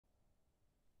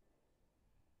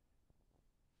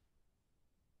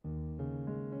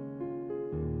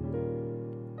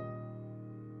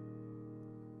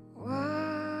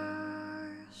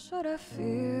should I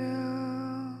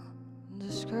feel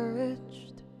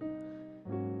discouraged?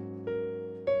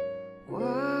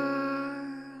 Why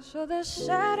should the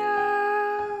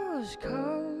shadows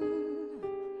come?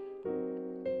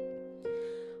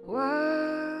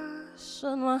 Why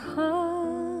should my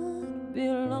heart be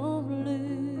lonely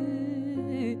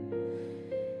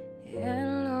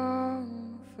and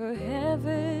long for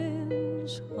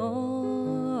heaven's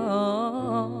home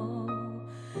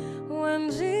when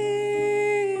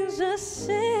Jesus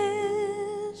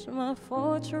is my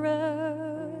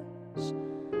fortress,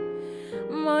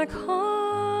 my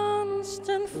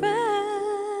constant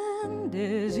friend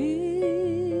is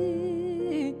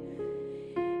He.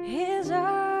 His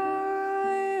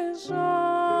eyes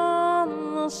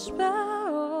on the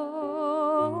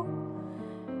sparrow,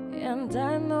 and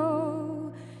I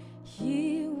know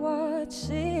He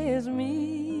watches me.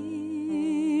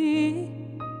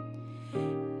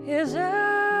 His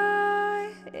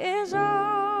eye is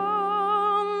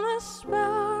on the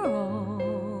sparrow,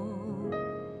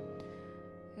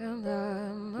 and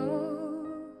I know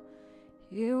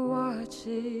He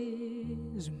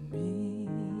watches me.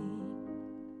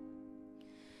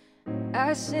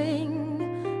 I sing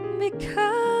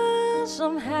because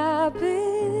I'm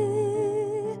happy.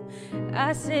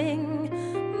 I sing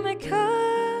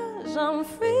because I'm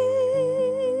free.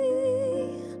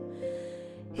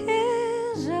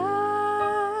 His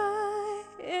eye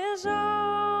is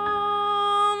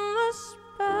on the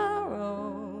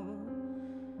sparrow,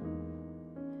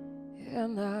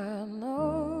 and I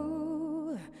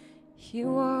know He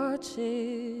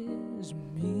watches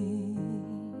me.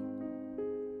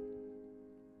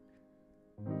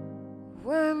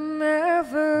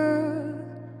 Whenever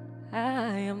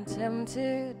I am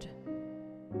tempted,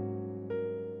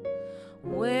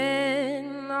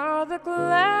 when all the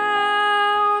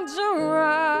clouds arise,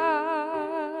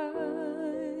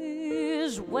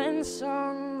 when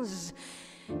songs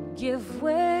give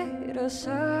way to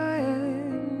sighing,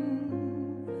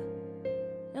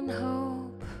 and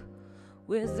hope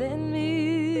within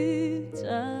me dies,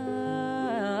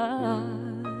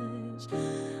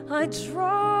 I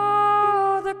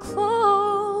draw the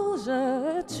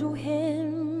closer to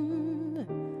Him.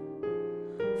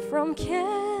 From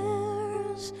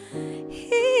cares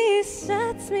He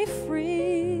sets me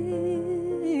free.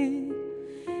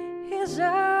 His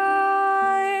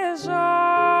eye is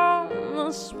on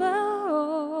the sparrow,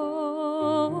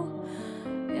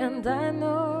 and I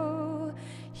know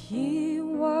He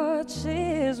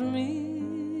watches me.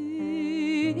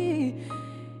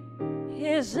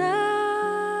 His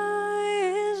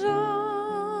eye is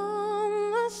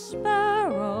on the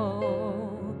sparrow,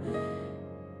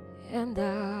 and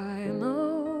I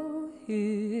know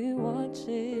He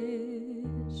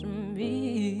watches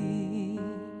me.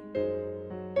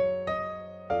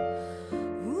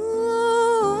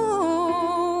 Ooh,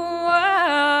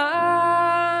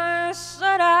 why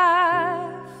should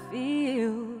I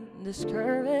feel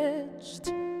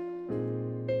discouraged?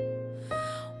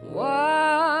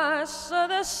 Why should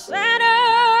the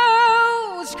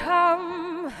shadows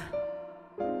come?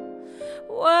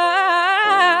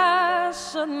 Why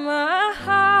should my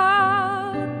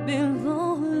heart be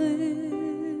lonely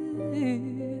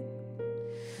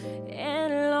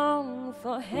and long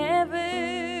for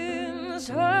heaven's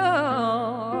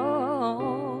home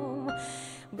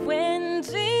when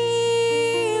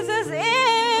Jesus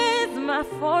is my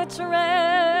fortress,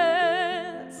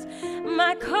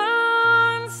 my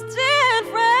constant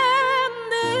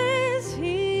friend is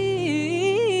He.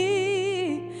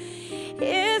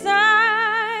 His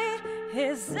eyes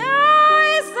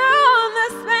on the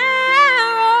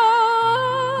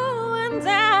sparrow, and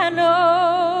I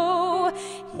know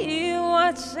He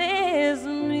watches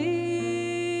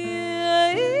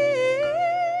me.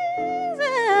 His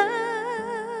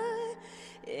eye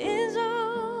is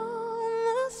on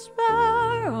the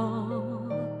sparrow,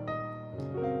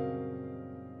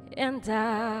 and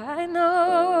I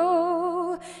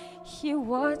know He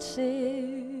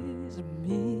watches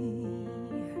me.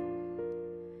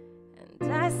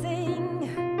 I sing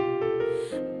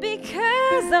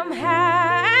because I'm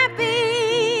happy.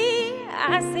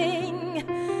 I sing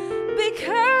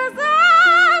because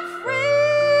I'm free.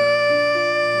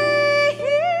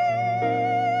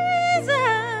 His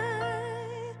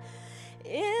eye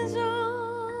is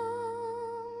on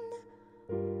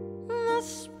the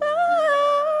sparrow,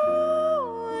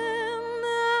 and I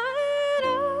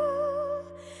know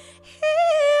He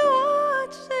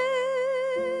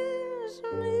watches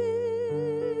me.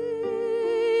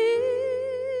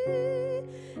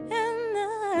 And I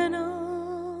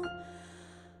know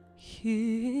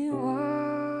He